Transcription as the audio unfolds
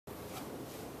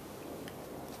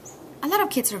A lot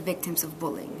of kids are victims of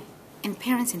bullying, and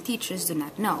parents and teachers do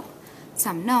not know.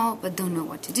 Some know, but don't know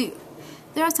what to do.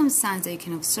 There are some signs that you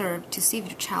can observe to see if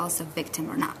your child is a victim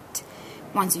or not.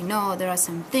 Once you know, there are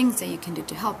some things that you can do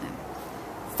to help him.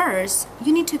 First,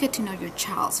 you need to get to know your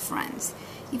child's friends.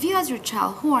 If you ask your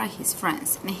child who are his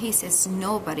friends and he says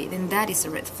nobody, then that is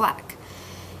a red flag.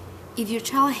 If your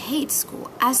child hates school,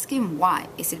 ask him why.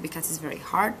 Is it because it's very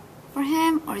hard for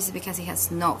him, or is it because he has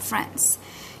no friends?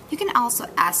 You can also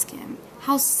ask him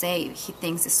how safe he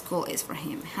thinks the school is for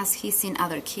him. Has he seen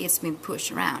other kids being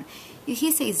pushed around? If he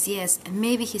says yes,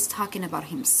 maybe he's talking about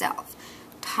himself.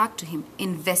 Talk to him,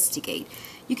 investigate.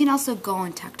 You can also go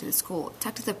and talk to the school,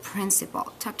 talk to the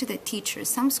principal, talk to the teachers.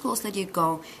 Some schools let you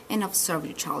go and observe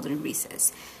your child during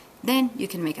recess. Then you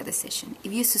can make a decision.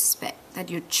 If you suspect that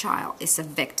your child is a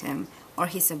victim or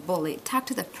he's a bully, talk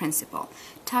to the principal,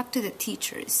 talk to the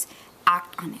teachers,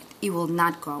 act on it. It will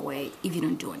not go away if you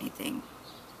don't do anything.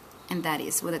 And that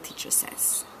is what the teacher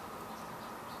says.